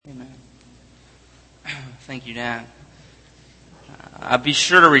Thank you, Dad. Be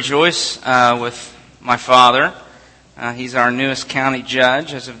sure to rejoice with my father. He's our newest county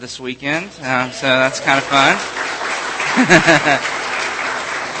judge as of this weekend, so that's kind of fun.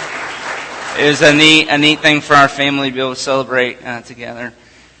 It was a neat thing for our family to be able to celebrate together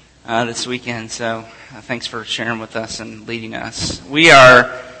this weekend. So thanks for sharing with us and leading us. We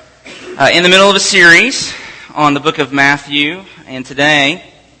are in the middle of a series on the book of Matthew, and today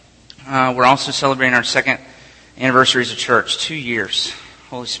we're also celebrating our second anniversary as a church. 2 years.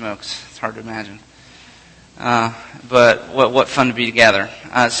 Holy smokes. It's hard to imagine. But what fun to be together.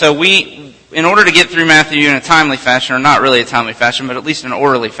 So we, in order to get through Matthew in a timely fashion, or not really a timely fashion, but at least an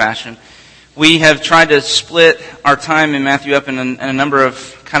orderly fashion, we have tried to split our time in Matthew up in a number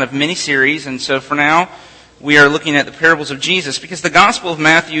of kind of mini-series. And so for now, we are looking at the parables of Jesus, because the Gospel of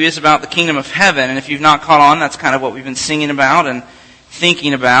Matthew is about the kingdom of heaven. And if you've not caught on, that's kind of what we've been singing about and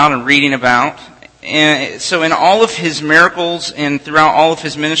thinking about and reading about. And so in all of his miracles and throughout all of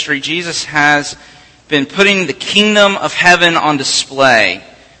his ministry, Jesus has been putting the kingdom of heaven on display.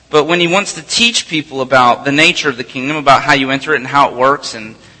 But when he wants to teach people about the nature of the kingdom, about how you enter it and how it works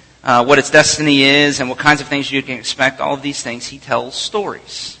and what its destiny is and what kinds of things you can expect, all of these things, he tells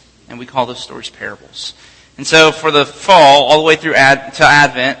stories. And we call those stories parables. And so for the fall, all the way through to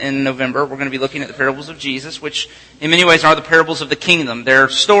Advent in November, we're going to be looking at the parables of Jesus, which in many ways are the parables of the kingdom. They're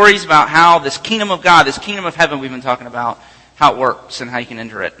stories about how this kingdom of God, this kingdom of heaven we've been talking about, how it works and how you can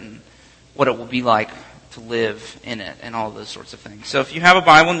enter it and what it will be like to live in it and all those sorts of things. So if you have a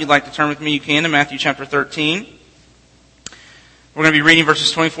Bible and you'd like to turn with me, you can to Matthew chapter 13. We're going to be reading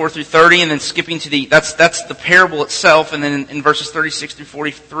verses 24 through 30 and then skipping to that's the parable itself. And then in verses 36 through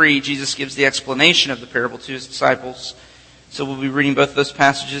 43, Jesus gives the explanation of the parable to his disciples. So we'll be reading both of those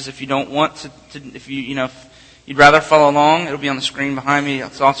passages. If you don't want if you'd rather follow along, it'll be on the screen behind me.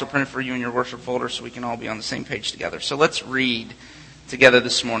 It's also printed for you in your worship folder so we can all be on the same page together. So let's read together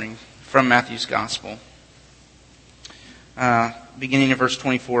this morning from Matthew's Gospel. Beginning in verse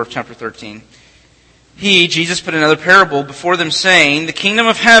 24 of chapter 13. He, Jesus, put another parable before them, saying, "The kingdom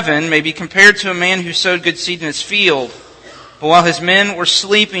of heaven may be compared to a man who sowed good seed in his field. But while his men were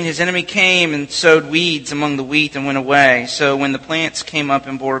sleeping, his enemy came and sowed weeds among the wheat and went away. So when the plants came up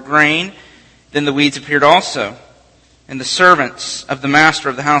and bore grain, then the weeds appeared also. And the servants of the master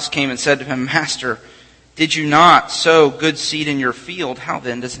of the house came and said to him, 'Master, did you not sow good seed in your field? How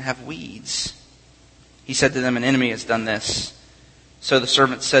then does it have weeds?' He said to them, 'An enemy has done this.' So the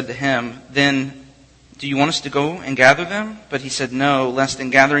servants said to him, 'Then do you want us to go and gather them?' But he said, 'No, lest in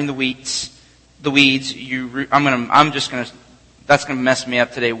gathering the weeds, that's going to mess me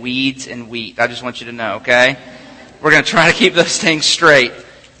up today. Weeds and wheat. I just want you to know, okay? We're going to try to keep those things straight.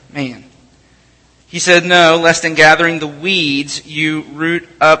 Man. He said, 'No, lest in gathering the weeds, you root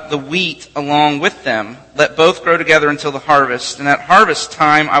up the wheat along with them. Let both grow together until the harvest. And at harvest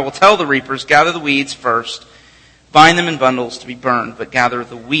time, I will tell the reapers, gather the weeds first, bind them in bundles to be burned, but gather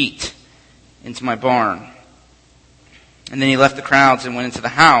the wheat into my barn.' And then he left the crowds and went into the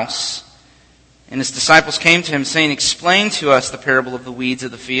house. And his disciples came to him, saying, 'Explain to us the parable of the weeds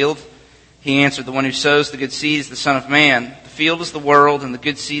of the field.' He answered, 'The one who sows the good seed is the Son of Man. The field is the world, and the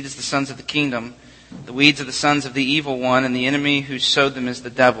good seed is the sons of the kingdom. The weeds are the sons of the evil one, and the enemy who sowed them is the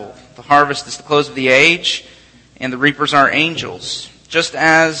devil. The harvest is the close of the age, and the reapers are angels. Just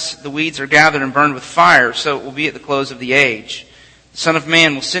as the weeds are gathered and burned with fire, so it will be at the close of the age. The Son of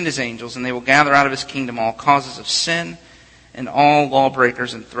Man will send his angels, and they will gather out of his kingdom all causes of sin and all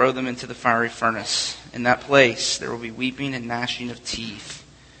lawbreakers and throw them into the fiery furnace. In that place there will be weeping and gnashing of teeth.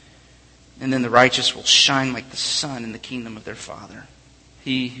 And then the righteous will shine like the sun in the kingdom of their Father.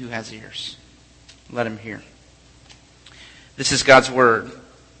 He who has ears, let him hear." This is God's word.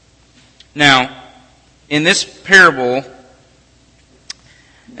 Now, in this parable,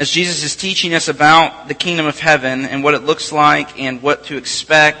 as Jesus is teaching us about the kingdom of heaven and what it looks like and what to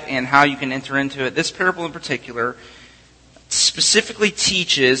expect and how you can enter into it, this parable in particular specifically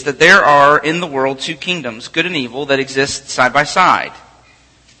teaches that there are in the world two kingdoms, good and evil, that exist side by side.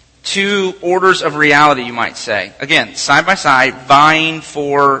 Two orders of reality, you might say. Again, side by side, vying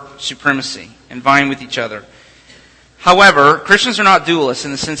for supremacy and vying with each other. However, Christians are not dualists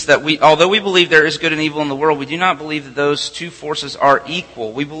in the sense that although we believe there is good and evil in the world, we do not believe that those two forces are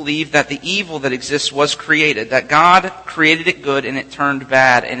equal. We believe that the evil that exists was created, that God created it good and it turned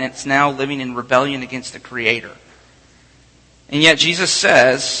bad, and it's now living in rebellion against the Creator. And yet Jesus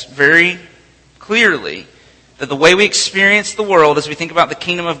says very clearly that the way we experience the world as we think about the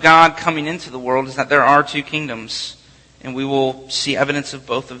kingdom of God coming into the world is that there are two kingdoms, and we will see evidence of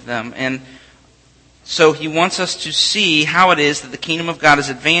both of them. And So he wants us to see how it is that the kingdom of God is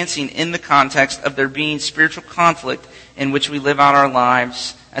advancing in the context of there being spiritual conflict in which we live out our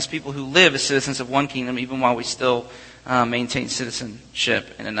lives as people who live as citizens of one kingdom, even while we still maintain citizenship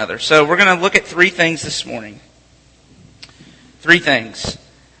in another. So we're going to look at three things this morning. Three things.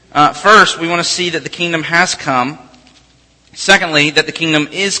 First, we want to see that the kingdom has come. Secondly, that the kingdom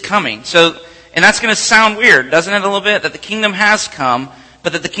is coming. And that's going to sound weird, doesn't it, a little bit? That the kingdom has come,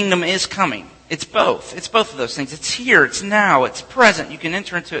 but that the kingdom is coming. It's both. It's both of those things. It's here. It's now. It's present. You can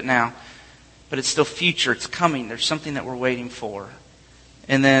enter into it now. But it's still future. It's coming. There's something that we're waiting for.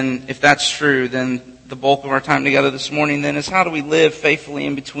 And then, if that's true, then the bulk of our time together this morning then is how do we live faithfully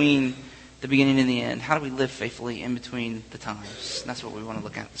in between the beginning and the end? How do we live faithfully in between the times? And that's what we want to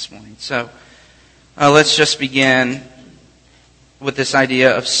look at this morning. So, let's just begin with this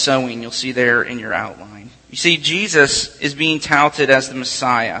idea of sowing. You'll see there in your outline. You see, Jesus is being touted as the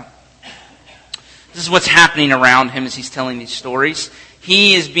Messiah. This is what's happening around him as he's telling these stories.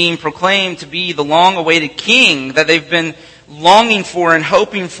 He is being proclaimed to be the long-awaited king that they've been longing for and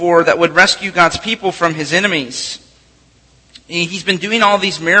hoping for, that would rescue God's people from his enemies. He's been doing all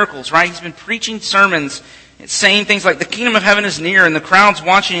these miracles, right? He's been preaching sermons, saying things like the kingdom of heaven is near, and the crowds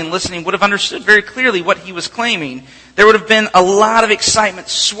watching and listening would have understood very clearly what he was claiming. There would have been a lot of excitement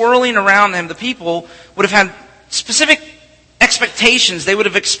swirling around him. The people would have had specific expectations. They would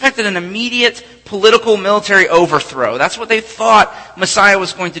have expected an immediate political military overthrow. That's what they thought Messiah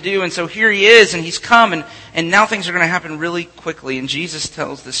was going to do. And so here he is, and he's come, and now things are going to happen really quickly. And Jesus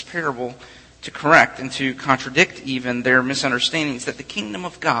tells this parable to correct and to contradict even their misunderstandings that the kingdom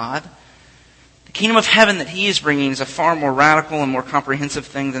of God, the kingdom of heaven that he is bringing, is a far more radical and more comprehensive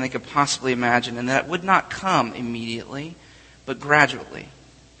thing than they could possibly imagine, and that it would not come immediately, but gradually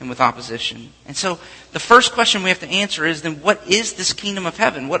and with opposition. And so the first question we have to answer is then, what is this kingdom of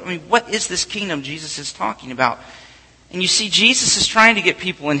heaven? What is this kingdom Jesus is talking about? And you see, Jesus is trying to get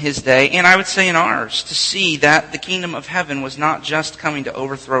people in his day, and I would say in ours, to see that the kingdom of heaven was not just coming to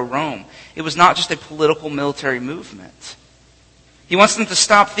overthrow Rome. It was not just a political military movement. He wants them to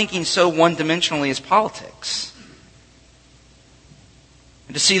stop thinking so one-dimensionally as politics.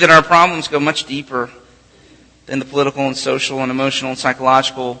 And to see that our problems go much deeper than the political and social and emotional and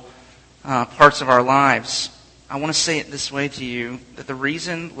psychological parts of our lives. I want to say it this way to you, that the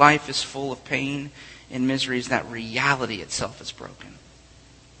reason life is full of pain and misery is that reality itself is broken.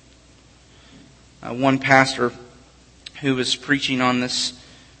 One pastor who was preaching on this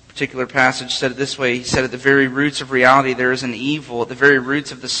particular passage said it this way. He said, at the very roots of reality there is an evil. At the very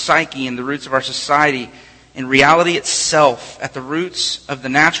roots of the psyche and the roots of our society, in reality itself, at the roots of the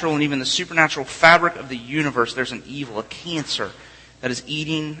natural and even the supernatural fabric of the universe, there's an evil, a cancer that is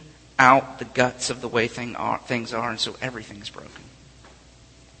eating out the guts of the way things are, and so everything is broken.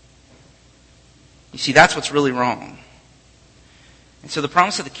 You see, that's what's really wrong. And so the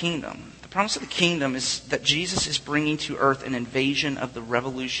promise of the kingdom is that Jesus is bringing to earth an invasion of the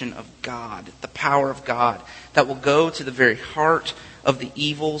revolution of God, the power of God, that will go to the very heart of the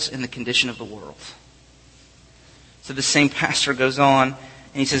evils in the condition of the world. So the same pastor goes on and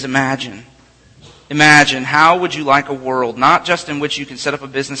he says, imagine, how would you like a world, not just in which you can set up a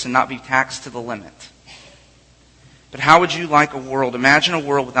business and not be taxed to the limit, but how would you like a world? Imagine a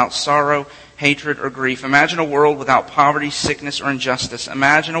world without sorrow, hatred, or grief. Imagine a world without poverty, sickness, or injustice.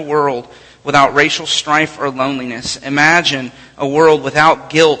 Imagine a world without racial strife or loneliness. Imagine a world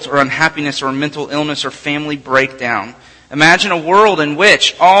without guilt or unhappiness or mental illness or family breakdown. Imagine a world in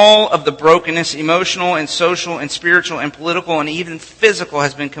which all of the brokenness, emotional and social and spiritual and political and even physical,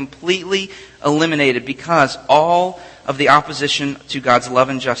 has been completely eliminated because all of the opposition to God's love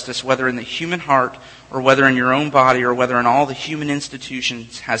and justice, whether in the human heart or whether in your own body or whether in all the human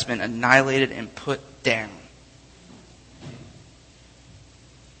institutions, has been annihilated and put down.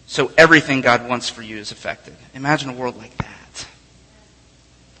 So everything God wants for you is affected. Imagine a world like that.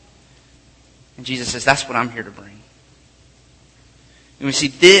 And Jesus says, that's what I'm here to bring. And we see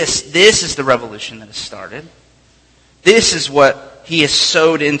this is the revolution that has started. This is what he has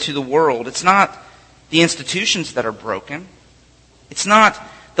sowed into the world. It's not the institutions that are broken. It's not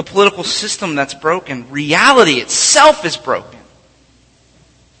the political system that's broken. Reality itself is broken.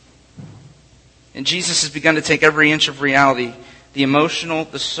 And Jesus has begun to take every inch of reality, the emotional,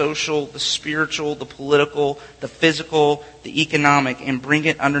 the social, the spiritual, the political, the physical, the economic, and bring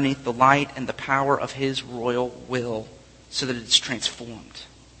it underneath the light and the power of his royal will, so that it's transformed.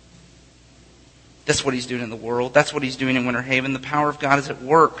 That's what he's doing in the world. That's what he's doing in Winter Haven. The power of God is at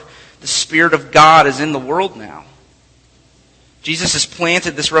work. The Spirit of God is in the world now. Jesus has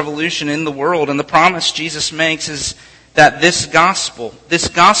planted this revolution in the world, and the promise Jesus makes is that this gospel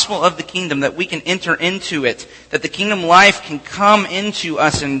of the kingdom, that we can enter into it, that the kingdom life can come into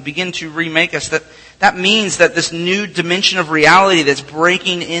us and begin to remake us, that means that this new dimension of reality that's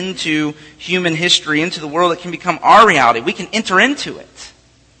breaking into human history, into the world, it can become our reality. We can enter into it.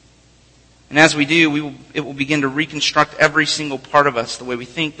 And as we do, it will begin to reconstruct every single part of us, the way we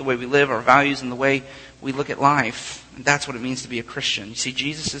think, the way we live, our values, and the way we look at life. And that's what it means to be a Christian. You see,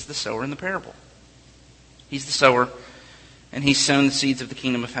 Jesus is the sower in the parable. He's the sower, and He's sown the seeds of the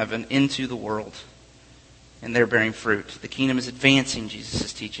kingdom of heaven into the world. And they're bearing fruit. The kingdom is advancing, Jesus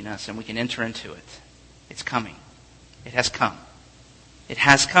is teaching us, and we can enter into it. It's coming. It has come. It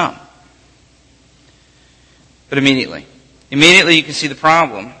has come. But immediately you can see the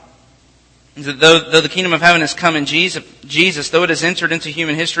problem. That though the kingdom of heaven has come in Jesus, though it has entered into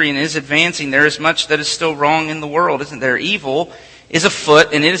human history and is advancing, there is much that is still wrong in the world, isn't there? Evil is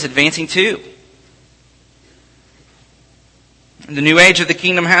afoot, and it is advancing too. And the new age of the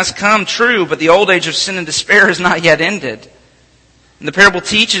kingdom has come, true, but the old age of sin and despair has not yet ended. And the parable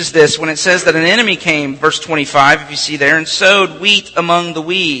teaches this when it says that an enemy came, verse 25, if you see there, and sowed wheat among the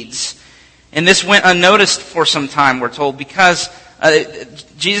weeds. And this went unnoticed for some time, we're told, because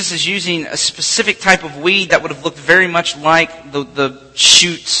Jesus is using a specific type of weed that would have looked very much like the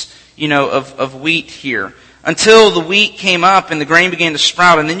shoots, of wheat here. Until the wheat came up and the grain began to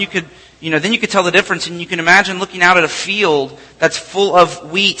sprout, and then you could tell the difference, and you can imagine looking out at a field that's full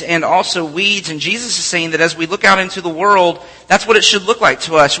of wheat and also weeds. And Jesus is saying that as we look out into the world, that's what it should look like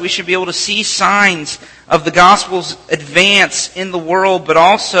to us. We should be able to see signs of the gospel's advance in the world, but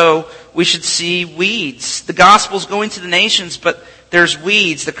also we should see weeds. The gospel's going to the nations, but there's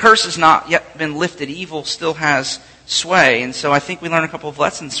weeds. The curse has not yet been lifted. Evil still has sway. And so I think we learn a couple of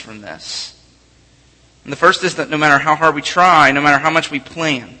lessons from this. And the first is that no matter how hard we try, no matter how much we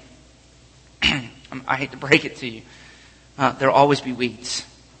plan, I hate to break it to you, there'll always be weeds.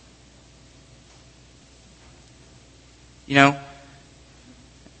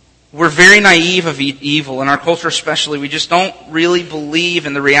 We're very naive of evil in our culture especially. We just don't really believe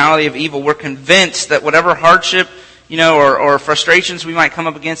in the reality of evil. We're convinced that whatever hardship, or frustrations we might come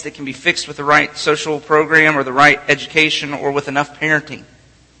up against, it can be fixed with the right social program or the right education or with enough parenting.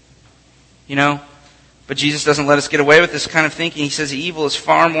 But Jesus doesn't let us get away with this kind of thinking. He says evil is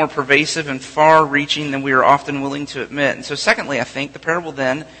far more pervasive and far-reaching than we are often willing to admit. And so secondly, I think the parable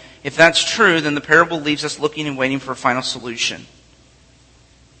then, if that's true, then the parable leaves us looking and waiting for a final solution.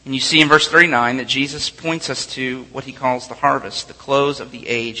 And you see in verse 39 that Jesus points us to what He calls the harvest, the close of the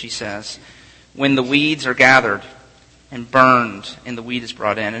age, He says, when the weeds are gathered and burned and the wheat is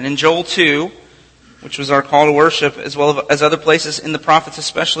brought in. And in Joel 2, which was our call to worship, as well as other places in the prophets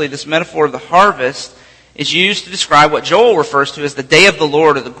especially, this metaphor of the harvest is used to describe what Joel refers to as the day of the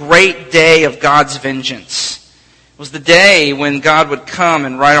Lord, or the great day of God's vengeance. It was the day when God would come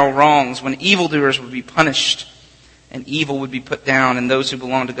and right all wrongs, when evildoers would be punished and evil would be put down and those who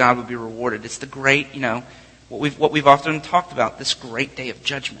belong to God would be rewarded. It's the great, what we've often talked about, this great day of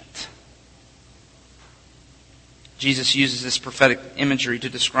judgment. Jesus uses this prophetic imagery to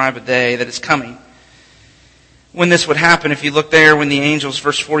describe a day that is coming when this would happen. If you look there, when the angels,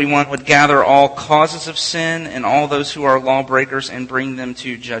 verse 41, would gather all causes of sin and all those who are lawbreakers and bring them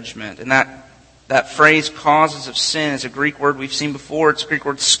to judgment. And that phrase, causes of sin, is a Greek word we've seen before. It's a Greek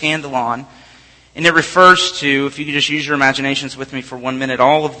word, scandalon. And it refers to, if you could just use your imaginations with me for 1 minute,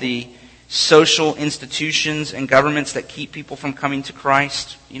 all of the social institutions and governments that keep people from coming to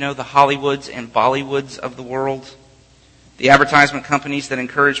Christ. The Hollywoods and Bollywoods of the world. The advertisement companies that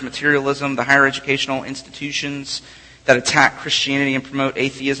encourage materialism, the higher educational institutions that attack Christianity and promote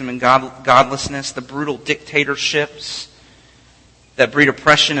atheism and godlessness, the brutal dictatorships that breed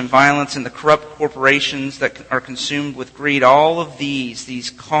oppression and violence, and the corrupt corporations that are consumed with greed. All of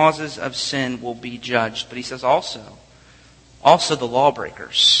these causes of sin will be judged. But he says also the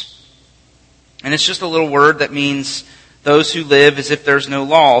lawbreakers. And it's just a little word that means those who live as if there's no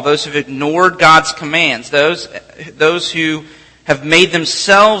law, those who've ignored God's commands, those who have made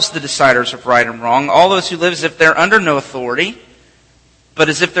themselves the deciders of right and wrong, all those who live as if they're under no authority, but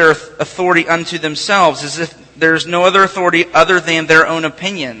as if they're authority unto themselves, as if there's no other authority other than their own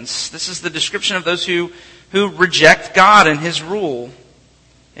opinions. This is the description of those who reject God and His rule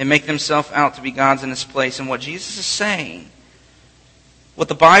and make themselves out to be gods in His place. And what Jesus is saying, what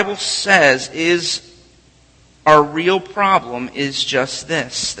the Bible says is our real problem is just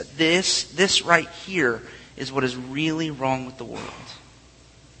this, that this right here is what is really wrong with the world.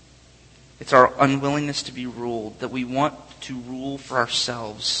 It's our unwillingness to be ruled, that we want to rule for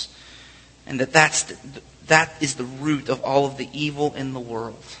ourselves, and that is the root of all of the evil in the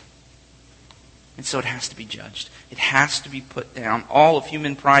world. And so it has to be judged. It has to be put down. All of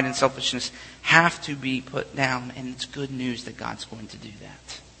human pride and selfishness have to be put down. And it's good news that God's going to do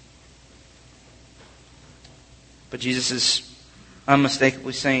that. But Jesus is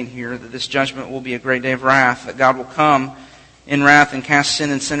unmistakably saying here that this judgment will be a great day of wrath, that God will come in wrath and cast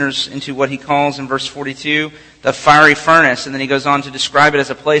sin and sinners into what he calls in verse 42, the fiery furnace. And then he goes on to describe it as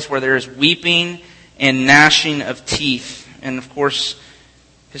a place where there is weeping and gnashing of teeth. And of course,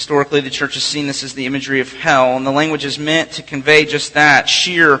 historically the church has seen this as the imagery of hell. And the language is meant to convey just that,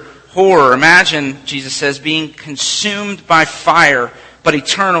 sheer horror. Imagine, Jesus says, being consumed by fire, but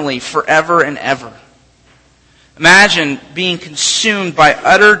eternally, forever and ever. Imagine being consumed by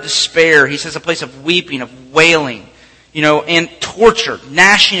utter despair. He says a place of weeping, of wailing, and torture,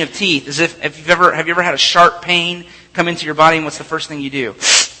 gnashing of teeth. As if, have you ever had a sharp pain come into your body, and what's the first thing you do?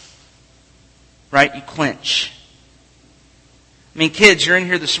 Right? You clench. I mean, kids, you're in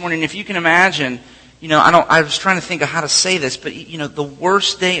here this morning. If you can imagine, I was trying to think of how to say this, but the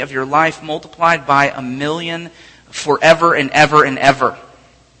worst day of your life multiplied by 1,000,000 forever and ever and ever.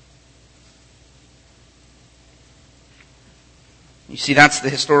 You see, that's the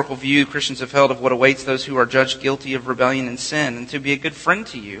historical view Christians have held of what awaits those who are judged guilty of rebellion and sin. And to be a good friend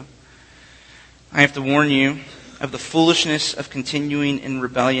to you, I have to warn you of the foolishness of continuing in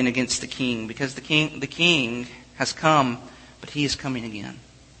rebellion against the King. Because the King has come, but he is coming again.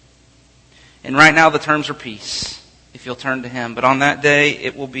 And right now the terms are peace, if you'll turn to him. But on that day,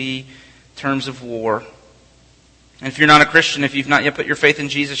 it will be terms of war. And if you're not a Christian, if you've not yet put your faith in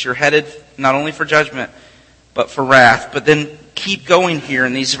Jesus, you're headed not only for judgment, but for wrath. But then keep going here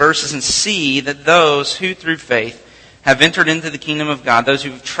in these verses and see that those who through faith have entered into the kingdom of God, those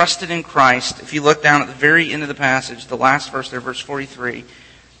who have trusted in Christ, if you look down at the very end of the passage, the last verse there, verse 43,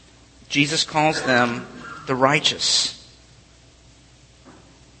 Jesus calls them the righteous.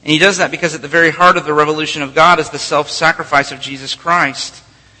 And he does that because at the very heart of the revolution of God is the self-sacrifice of Jesus Christ.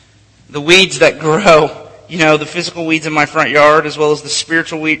 The weeds that grow, the physical weeds in my front yard, as well as the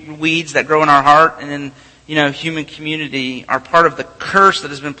spiritual weeds that grow in our heart and in human community, are part of the curse that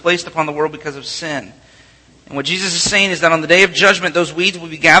has been placed upon the world because of sin. And what Jesus is saying is that on the day of judgment, those weeds will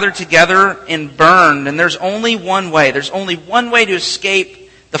be gathered together and burned. And there's only one way. There's only one way to escape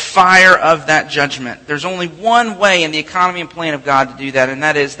the fire of that judgment. There's only one way in the economy and plan of God to do that, and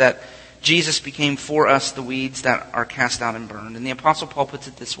that is that Jesus became for us the weeds that are cast out and burned. And the Apostle Paul puts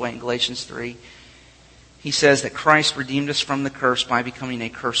it this way in Galatians 3. He says that Christ redeemed us from the curse by becoming a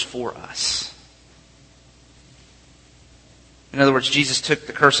curse for us. In other words, Jesus took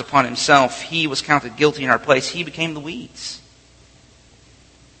the curse upon himself. He was counted guilty in our place. He became the weeds.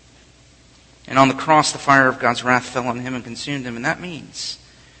 And on the cross, the fire of God's wrath fell on him and consumed him. And that means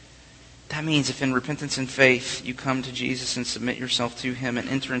if in repentance and faith you come to Jesus and submit yourself to him and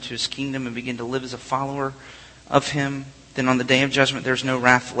enter into his kingdom and begin to live as a follower of him, then on the day of judgment there's no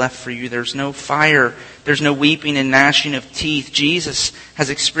wrath left for you. There's no fire. There's no weeping and gnashing of teeth. Jesus has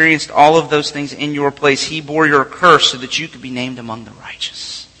experienced all of those things in your place. He bore your curse so that you could be named among the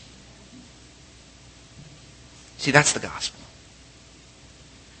righteous. See, that's the gospel.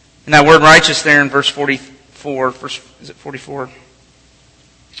 And that word righteous there in verse 44, is it 44?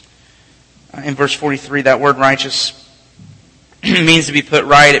 In verse 43, that word righteous means to be put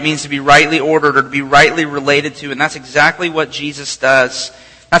right. It means to be rightly ordered or to be rightly related to. And that's exactly what Jesus does.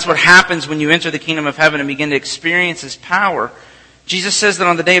 That's what happens when you enter the kingdom of heaven and begin to experience his power. Jesus says that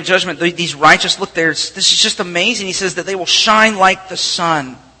on the day of judgment, these righteous, look there, this is just amazing. He says that they will shine like the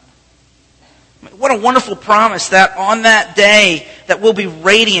sun. What a wonderful promise that on that day that we'll be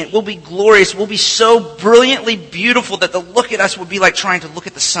radiant, we'll be glorious, we'll be so brilliantly beautiful that the look at us would be like trying to look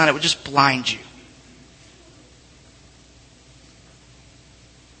at the sun. It would just blind you.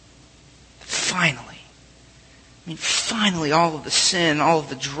 Finally, all of the sin, all of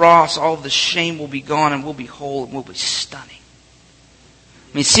the dross, all of the shame will be gone and we'll be whole and we'll be stunning.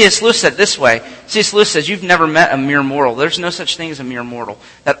 I mean, C.S. Lewis said this way. C.S. Lewis says, you've never met a mere mortal. There's no such thing as a mere mortal.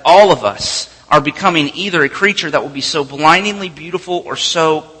 That all of us are becoming either a creature that will be so blindingly beautiful or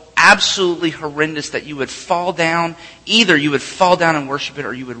so absolutely horrendous that you would fall down. Either you would fall down and worship it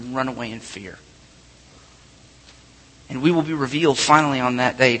or you would run away in fear. And we will be revealed finally on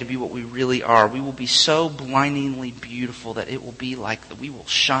that day to be what we really are. We will be so blindingly beautiful that it will be we will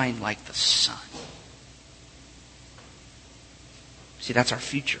shine like the sun. See, that's our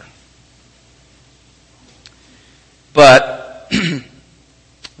future. But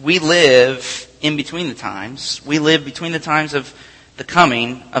we live in between the times. We live between the times of the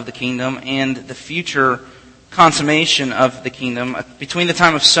coming of the kingdom and the future consummation of the kingdom, between the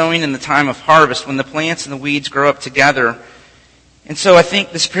time of sowing and the time of harvest, when the plants and the weeds grow up together. And so I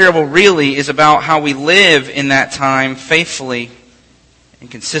think this parable really is about how we live in that time faithfully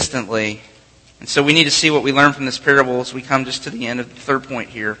and consistently. And so we need to see what we learn from this parable as we come just to the end of the third point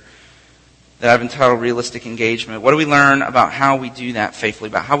here that I've entitled Realistic Engagement. What do we learn about how we do that faithfully,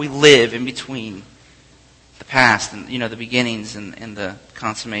 about how we live in between the past and, the beginnings and the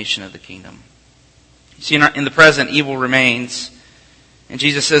consummation of the kingdom? You see, in the present, evil remains. And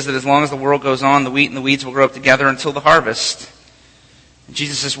Jesus says that as long as the world goes on, the wheat and the weeds will grow up together until the harvest. And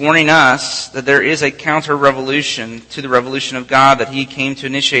Jesus is warning us that there is a counter-revolution to the revolution of God that He came to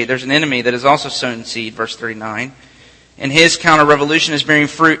initiate. There's an enemy that has also sown seed, verse 39. And his counter-revolution is bearing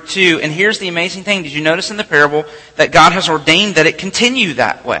fruit too. And here's the amazing thing. Did you notice in the parable that God has ordained that it continue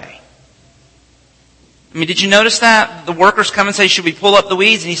that way? I mean, did you notice that? The workers come and say, should we pull up the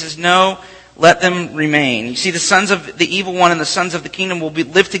weeds? And He says, no, let them remain. You see, the sons of the evil one and the sons of the kingdom will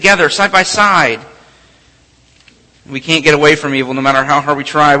live together side by side. We can't get away from evil no matter how hard we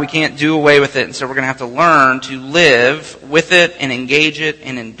try. We can't do away with it. And so we're going to have to learn to live with it and engage it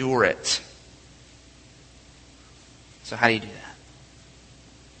and endure it. So how do you do that?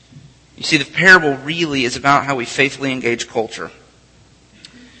 You see, the parable really is about how we faithfully engage culture.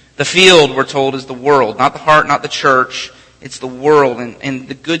 The field, we're told, is the world, not the heart, not the church. It's the world. And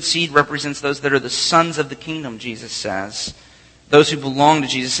the good seed represents those that are the sons of the kingdom, Jesus says. Those who belong to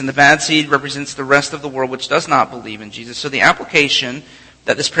Jesus. And the bad seed represents the rest of the world which does not believe in Jesus. So the application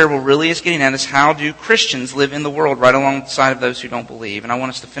that this parable really is getting at is how do Christians live in the world right alongside of those who don't believe. And I want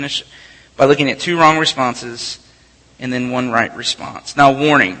us to finish by looking at 2 wrong responses and then 1 right response. Now,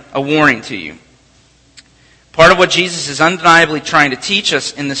 a warning to you. Part of what Jesus is undeniably trying to teach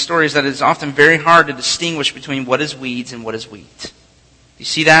us in this story is that it is often very hard to distinguish between what is weeds and what is wheat. Do you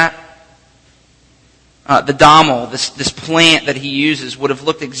see that? The damel, this plant that He uses, would have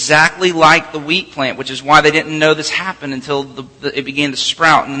looked exactly like the wheat plant, which is why they didn't know this happened until it began to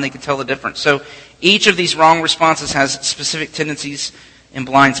sprout, and then they could tell the difference. So each of these wrong responses has specific tendencies and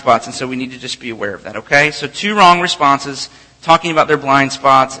blind spots, and so we need to just be aware of that, okay? So 2 wrong responses, talking about their blind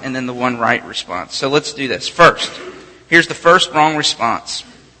spots, and then the 1 right response. So let's do this. First, here's the first wrong response.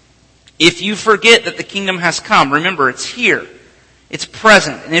 If you forget that the kingdom has come, remember, it's here. It's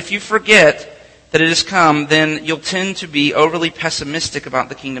present. And if you forget that it has come, then you'll tend to be overly pessimistic about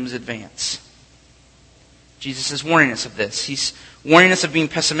the kingdom's advance. Jesus is warning us of this. He's warning us of being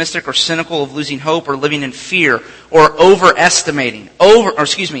pessimistic or cynical, of losing hope or living in fear, or overestimating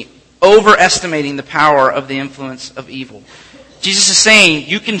the power of the influence of evil. Jesus is saying,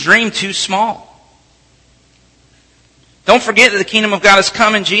 you can dream too small. Don't forget that the kingdom of God has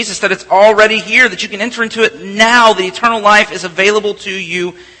come in Jesus, that it's already here, that you can enter into it now. The eternal life is available to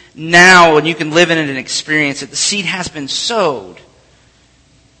you now, and you can live in it and experience it. The seed has been sowed,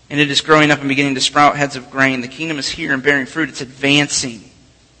 and it is growing up and beginning to sprout heads of grain. The kingdom is here and bearing fruit. It's advancing.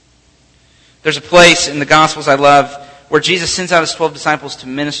 There's a place in the Gospels I love where Jesus sends out His 12 disciples to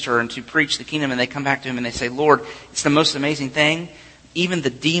minister and to preach the kingdom, and they come back to Him and they say, Lord, it's the most amazing thing. Even the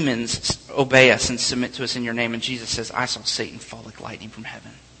demons obey us and submit to us in your name. And Jesus says, I saw Satan fall like lightning from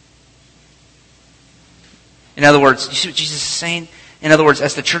heaven. In other words, you see what Jesus is saying? In other words,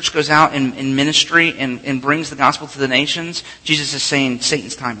 as the church goes out in ministry and brings the gospel to the nations, Jesus is saying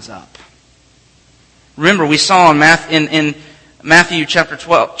Satan's time is up. Remember, we saw in Matthew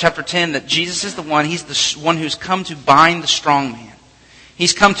chapter 10 that Jesus is the one, He's the one who's come to bind the strong man.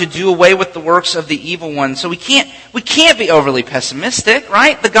 He's come to do away with the works of the evil one. So we can't be overly pessimistic,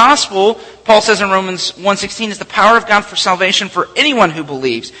 right? The gospel, Paul says in Romans 1:16, is the power of God for salvation for anyone who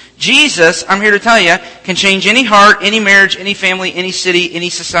believes. Jesus, I'm here to tell you, can change any heart, any marriage, any family, any city,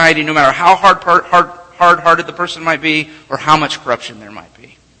 any society, no matter how hard-hearted the person might be or how much corruption there might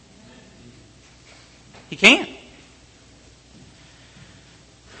be. He can.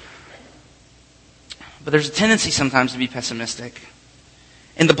 But there's a tendency sometimes to be pessimistic.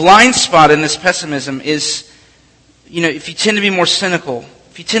 And the blind spot in this pessimism is, if you tend to be more cynical,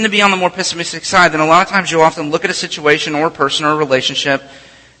 if you tend to be on the more pessimistic side, then a lot of times you'll often look at a situation or a person or a relationship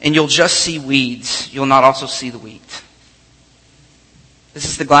and you'll just see weeds. You'll not also see the wheat. This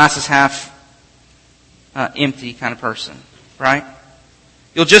is the glass is half empty kind of person, right?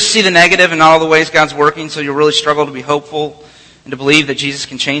 You'll just see the negative and not all the ways God's working, so you'll really struggle to be hopeful and to believe that Jesus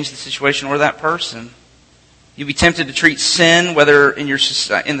can change the situation or that person. You'll be tempted to treat sin, whether in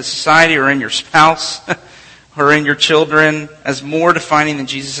the society or in your spouse or in your children, as more defining than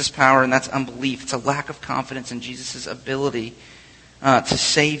Jesus' power, and that's unbelief. It's a lack of confidence in Jesus' ability to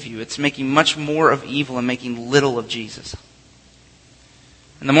save you. It's making much more of evil and making little of Jesus.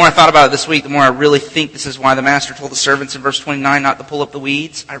 And the more I thought about it this week, the more I really think this is why the master told the servants in verse 29 not to pull up the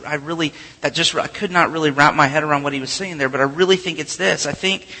weeds. I could not really wrap my head around what he was saying there, but I really think it's this. I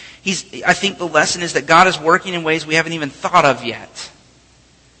think the lesson is that God is working in ways we haven't even thought of yet.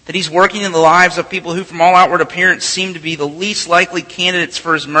 That He's working in the lives of people who from all outward appearance seem to be the least likely candidates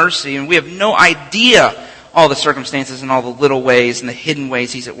for His mercy, and we have no idea all the circumstances and all the little ways and the hidden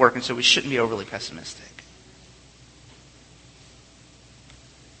ways He's at work, and so we shouldn't be overly pessimistic.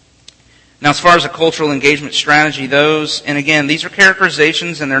 Now, as far as a cultural engagement strategy, and again, these are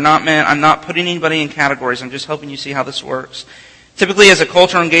characterizations and they're not meant, I'm not putting anybody in categories, I'm just helping you see how this works. Typically, as a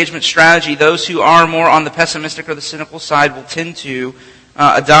cultural engagement strategy, those who are more on the pessimistic or the cynical side will tend to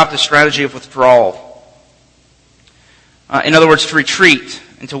adopt a strategy of withdrawal. In other words, to retreat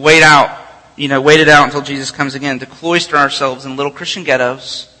and to wait it out until Jesus comes again, to cloister ourselves in little Christian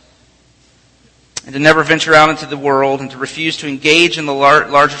ghettos, and to never venture out into the world, and to refuse to engage in the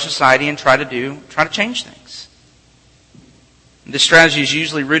larger society and try to change things. And this strategy is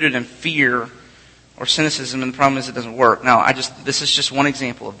usually rooted in fear or cynicism, and the problem is it doesn't work. Now, this is just one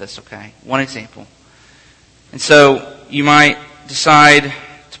example of this, okay? One example. And so, you might decide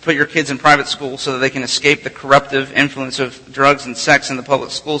to put your kids in private school so that they can escape the corruptive influence of drugs and sex in the public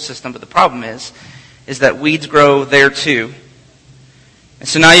school system, but the problem is that weeds grow there too. And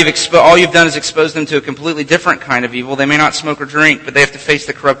so now all you've done is expose them to a completely different kind of evil. They may not smoke or drink, but they have to face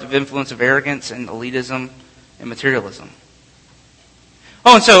the corruptive influence of arrogance and elitism and materialism.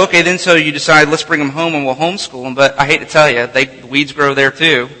 Oh, and so you decide, let's bring them home and we'll homeschool them, but I hate to tell you, the weeds grow there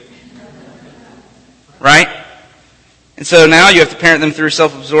too. Right? And so now you have to parent them through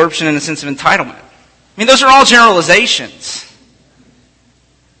self-absorption and a sense of entitlement. I mean, those are all generalizations.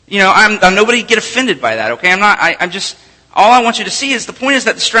 I'm nobody get offended by that, okay? All I want you to see is the point is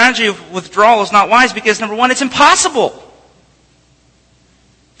that the strategy of withdrawal is not wise because, number one, it's impossible.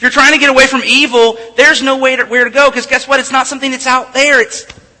 If you're trying to get away from evil, there's no where to go because guess what? It's not something that's out there.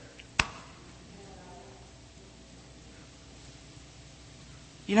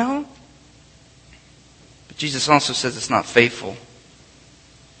 But Jesus also says it's not faithful.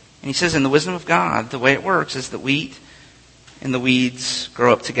 And He says in the wisdom of God, the way it works is that wheat and the weeds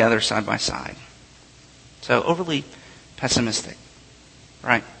grow up together side by side. So overly pessimistic,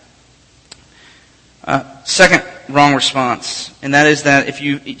 right? Second wrong response, and that is that if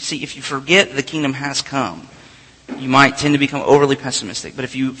you forget the kingdom has come, you might tend to become overly pessimistic. But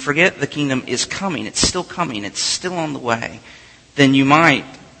if you forget the kingdom is coming, it's still on the way, then you might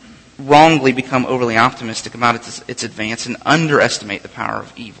wrongly become overly optimistic about its advance and underestimate the power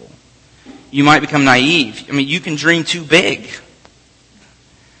of evil. You might become naive. I mean, you can dream too big.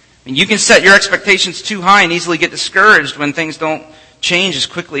 And you can set your expectations too high and easily get discouraged when things don't change as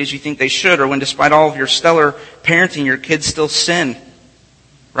quickly as you think they should, or when despite all of your stellar parenting, your kids still sin.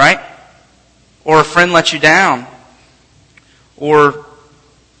 Right? Or a friend lets you down. Or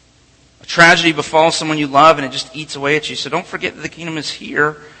a tragedy befalls someone you love and it just eats away at you. So don't forget that the kingdom is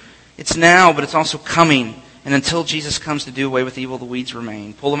here. It's now, but it's also coming. And until Jesus comes to do away with evil, the weeds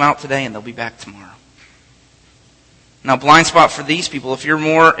remain. Pull them out today and they'll be back tomorrow. Now, blind spot for these people, if you're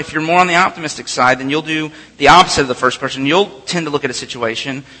more on the optimistic side, then you'll do the opposite of the first person. You'll tend to look at a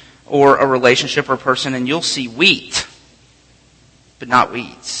situation or a relationship or a person and you'll see wheat, but not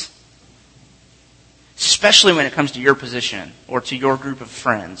weeds. Especially when it comes to your position or to your group of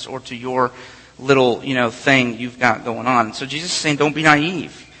friends or to your little, thing you've got going on. So Jesus is saying, don't be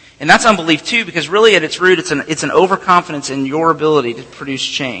naive. And that's unbelief too, because really at its root, it's an overconfidence in your ability to produce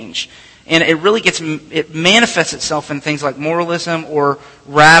change. And it manifests itself in things like moralism or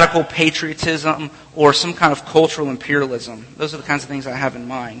radical patriotism or some kind of cultural imperialism. Those are the kinds of things I have in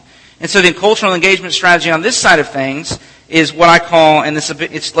mind. And so the cultural engagement strategy on this side of things is what I call, and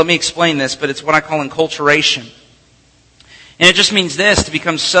let me explain this, but it's what I call enculturation. And it just means this, to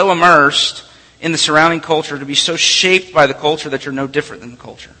become so immersed in the surrounding culture, to be so shaped by the culture that you're no different than the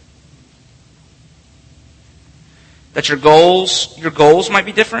culture. That your goals might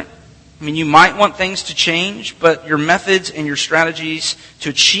be different. I mean, you might want things to change, but your methods and your strategies to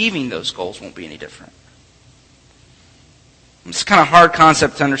achieving those goals won't be any different. It's kind of a hard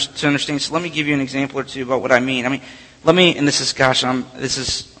concept to understand, so let me give you an example or two about what I mean. And this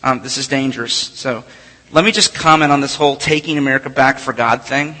is dangerous, so let me just comment on this whole taking America back for God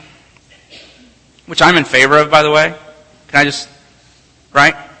thing, which I'm in favor of, by the way. Can I just,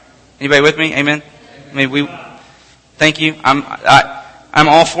 right? Anybody with me? Amen? Thank you. I'm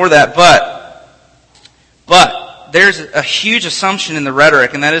all for that, but there's a huge assumption in the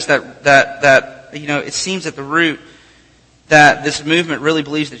rhetoric, and that is that it seems at the root that this movement really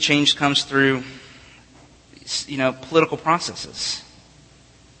believes that change comes through political processes.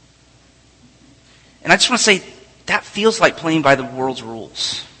 And I just want to say, that feels like playing by the world's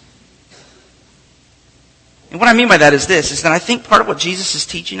rules. And what I mean by that is this, is that I think part of what Jesus is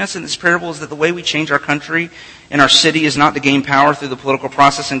teaching us in this parable is that the way we change our country and our city is not to gain power through the political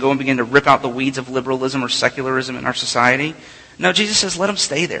process and go and begin to rip out the weeds of liberalism or secularism in our society. No, Jesus says, let them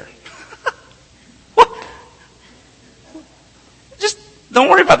stay there. What? Just don't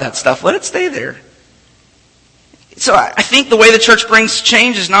worry about that stuff. Let it stay there. So I think the way the church brings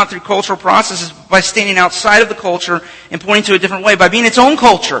change is not through cultural processes, by standing outside of the culture and pointing to a different way, by being its own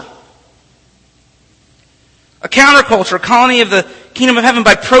culture. A counterculture, a colony of the kingdom of heaven,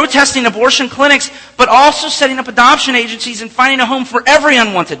 by protesting abortion clinics, but also setting up adoption agencies and finding a home for every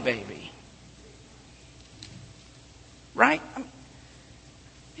unwanted baby. Right?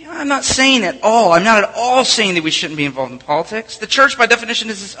 I'm not saying at all, I'm not at all saying that we shouldn't be involved in politics. The church, by definition,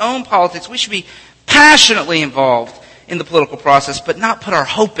 is its own politics. We should be passionately involved in the political process, but not put our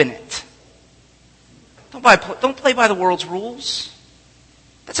hope in it. Don't play by the world's rules.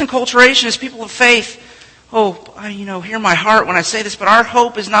 That's enculturation as people of faith. Hear my heart when I say this, but our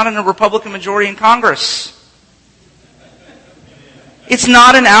hope is not in a Republican majority in Congress. It's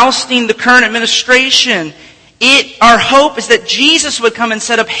not in ousting the current administration. Our hope is that Jesus would come and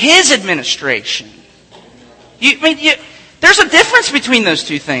set up His administration. There's a difference between those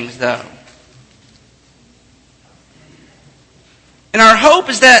two things, though. And our hope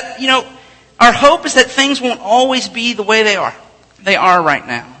is that, things won't always be the way they are right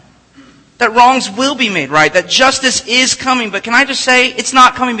now. That wrongs will be made right. That justice is coming. But can I just say, it's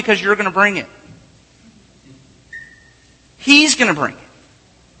not coming because you're going to bring it. He's going to bring it.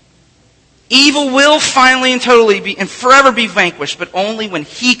 Evil will finally and totally be and forever be vanquished, but only when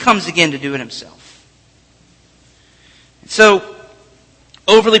He comes again to do it Himself. So,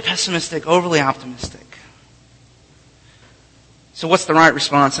 overly pessimistic, overly optimistic. So what's the right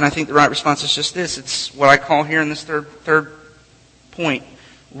response? And I think the right response is just this. It's what I call here in this third point,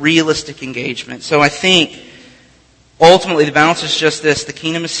 realistic engagement. So I think ultimately the balance is just this. The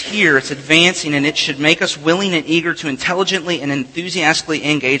kingdom is here, it's advancing, and it should make us willing and eager to intelligently and enthusiastically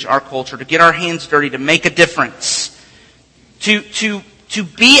engage our culture, to get our hands dirty, to make a difference, to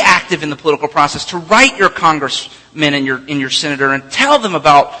be active in the political process, to write your congressman and your senator and tell them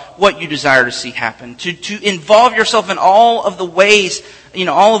about what you desire to see happen, to involve yourself in all of the ways,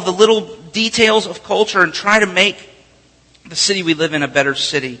 all of the little details of culture and try to make the city we live in a better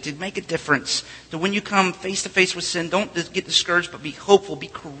city, to make a difference. That when you come face to face with sin, don't get discouraged, but be hopeful, be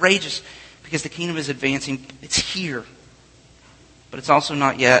courageous, because the kingdom is advancing. It's here, but it's also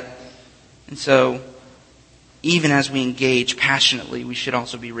not yet. And so, even as we engage passionately, we should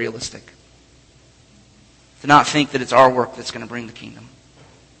also be realistic. To not think that it's our work that's going to bring the kingdom.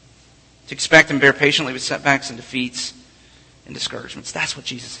 To expect and bear patiently with setbacks and defeats and discouragements. That's what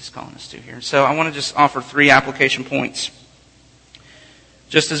Jesus is calling us to here. So I want to just offer 3 application points,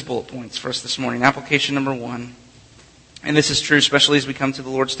 just as bullet points for us this morning. Application number 1, and this is true especially as we come to the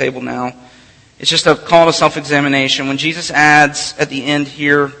Lord's table now, it's just a call to self-examination. When Jesus adds at the end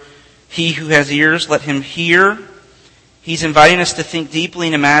here, he who has ears, let him hear, He's inviting us to think deeply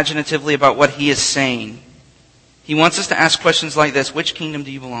and imaginatively about what He is saying. He wants us to ask questions like this. Which kingdom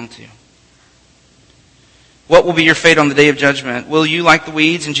do you belong to? What will be your fate on the day of judgment? Will you, like the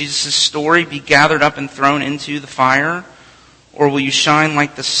weeds in Jesus' story, be gathered up and thrown into the fire? Or will you shine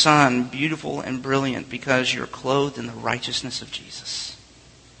like the sun, beautiful and brilliant, because you're clothed in the righteousness of Jesus?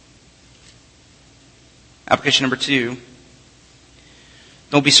 Application number 2.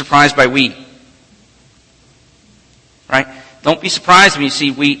 Don't be surprised by wheat. Right? Don't be surprised when you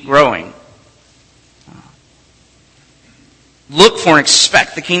see wheat growing. Look for and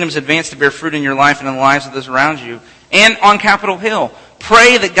expect the kingdom's advance to bear fruit in your life and in the lives of those around you. And on Capitol Hill,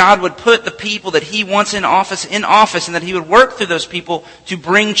 pray that God would put the people that He wants in office, and that He would work through those people to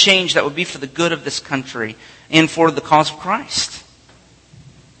bring change that would be for the good of this country and for the cause of Christ.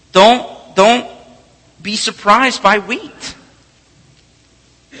 Don't be surprised by wheat.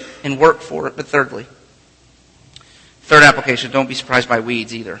 And work for it. But thirdly, third application, don't be surprised by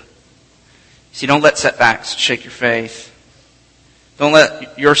weeds either. See, don't let setbacks shake your faith. Don't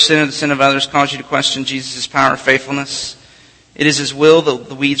let your sin or the sin of others cause you to question Jesus' power or faithfulness. It is His will that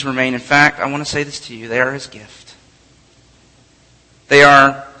the weeds remain. In fact, I want to say this to you. They are His gift. They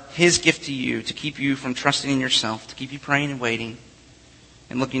are His gift to you to keep you from trusting in yourself, to keep you praying and waiting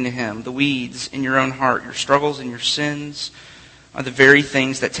and looking to Him. The weeds in your own heart, your struggles and your sins, are the very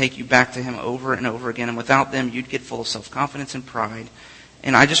things that take you back to Him over and over again. And without them, you'd get full of self-confidence and pride.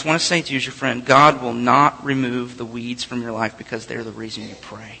 And I just want to say to you as your friend, God will not remove the weeds from your life because they're the reason you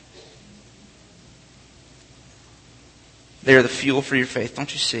pray. They are the fuel for your faith.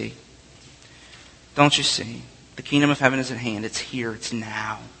 Don't you see? Don't you see? The kingdom of heaven is at hand. It's here. It's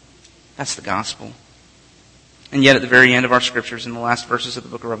now. That's the gospel. And yet at the very end of our scriptures, in the last verses of the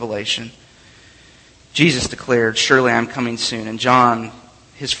book of Revelation, Jesus declared, surely I am coming soon. And John,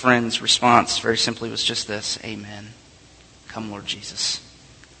 his friend's response very simply was just this, amen. Come, Lord Jesus.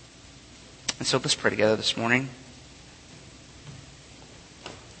 And so let's pray together this morning.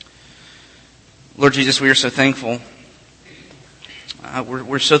 Lord Jesus, we are so thankful.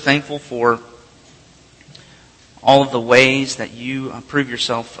 We're so thankful for all of the ways that you prove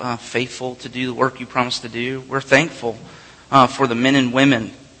yourself faithful to do the work you promised to do. We're thankful for the men and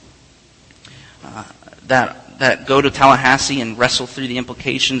women that go to Tallahassee and wrestle through the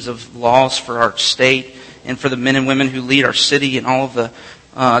implications of laws for our state, and for the men and women who lead our city and all of the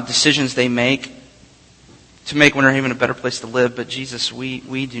decisions they make to make Winter Haven a better place to live. But Jesus,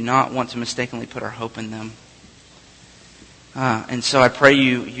 we do not want to mistakenly put our hope in them. And so I pray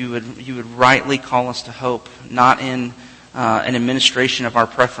you would rightly call us to hope, not in an administration of our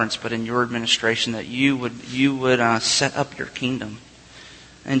preference, but in your administration, that you would set up your kingdom.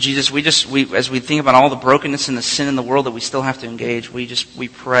 And Jesus, we as we think about all the brokenness and the sin in the world that we still have to engage, we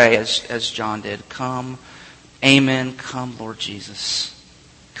pray as John did, come, amen, come, Lord Jesus.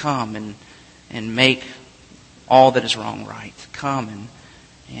 Come and make all that is wrong right. Come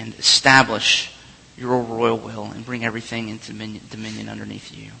and establish your royal will and bring everything into dominion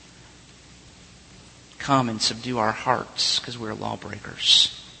underneath you. Come and subdue our hearts because we're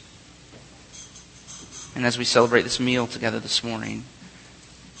lawbreakers. And as we celebrate this meal together this morning,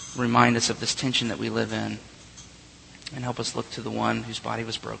 remind us of this tension that we live in, and help us look to the one whose body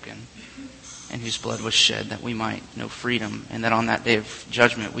was broken and whose blood was shed that we might know freedom, and that on that day of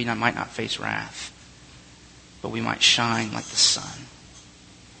judgment we might not face wrath, but we might shine like the sun.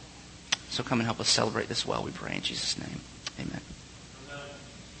 So come and help us celebrate this well, we pray in Jesus' name. Amen.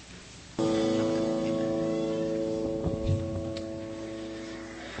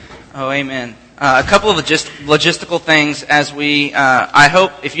 Oh, amen. A couple of logistical things as we, I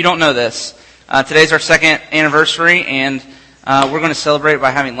hope, if you don't know this, today's our second anniversary, and we're going to celebrate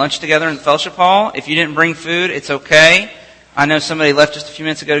by having lunch together in the fellowship hall. If you didn't bring food, it's okay. I know somebody left just a few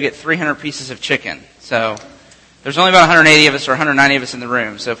minutes ago to get 300 pieces of chicken. So there's only about 180 of us or 190 of us in the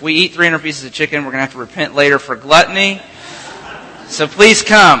room. So if we eat 300 pieces of chicken, we're going to have to repent later for gluttony. So please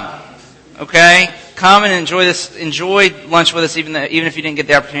come. Okay? Come and enjoy lunch with us, even if you didn't get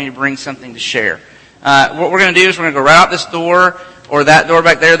the opportunity to bring something to share. What we're going to do is we're going to go right out this door or that door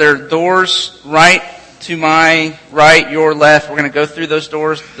back there. There are doors right to my right, your left. We're going to go through those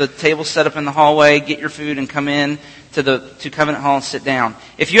doors. The table's set up in the hallway. Get your food and come in to Covenant Hall and sit down.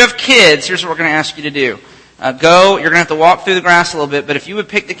 If you have kids, here's what we're going to ask you to do. You're going to have to walk through the grass a little bit, but if you would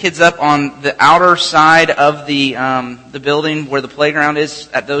pick the kids up on the outer side of the building where the playground is,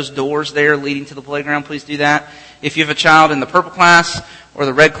 at those doors there leading to the playground, please do that. If you have a child in the purple class or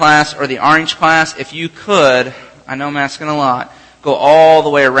the red class or the orange class, if you could, I know I'm asking a lot, go all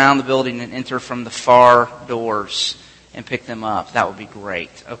the way around the building and enter from the far doors and pick them up. That would be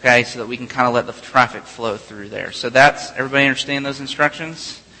great, okay? So that we can kind of let the traffic flow through there. So everybody understand those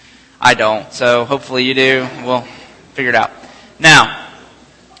instructions? I don't, so hopefully you do. We'll figure it out. Now,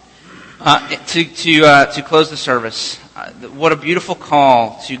 to close the service, what a beautiful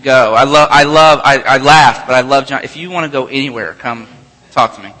call to go. I laughed, but I love John. If you want to go anywhere, come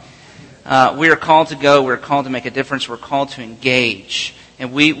talk to me. We are called to go. We're called to make a difference. We're called to engage.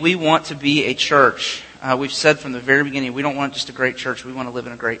 And we want to be a church. We've said from the very beginning, we don't want just a great church. We want to live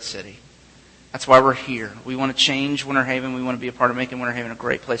in a great city. That's why we're here. We want to change Winter Haven. We want to be a part of making Winter Haven a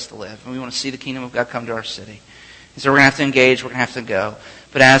great place to live. And we want to see the kingdom of God come to our city. And so we're going to have to engage. We're going to have to go.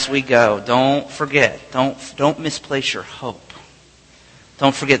 But as we go, don't forget. Don't misplace your hope.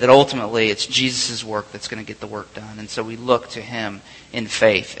 Don't forget that ultimately it's Jesus' work that's going to get the work done. And so we look to Him in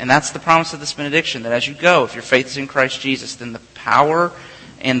faith. And that's the promise of this benediction, that as you go, if your faith is in Christ Jesus, then the power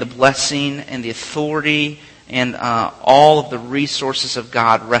and the blessing and the authority and all of the resources of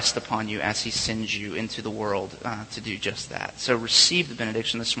God rest upon you as He sends you into the world to do just that. So receive the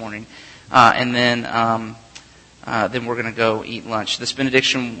benediction this morning, and then we're going to go eat lunch. This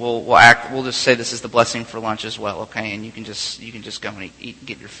benediction we'll just say this is the blessing for lunch as well, okay? And you can just go and eat and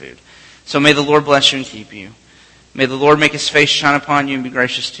get your food. So may the Lord bless you and keep you. May the Lord make His face shine upon you and be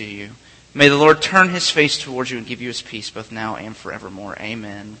gracious to you. May the Lord turn His face towards you and give you His peace both now and forevermore.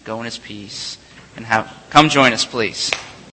 Amen. Go in His peace. And come join us, please.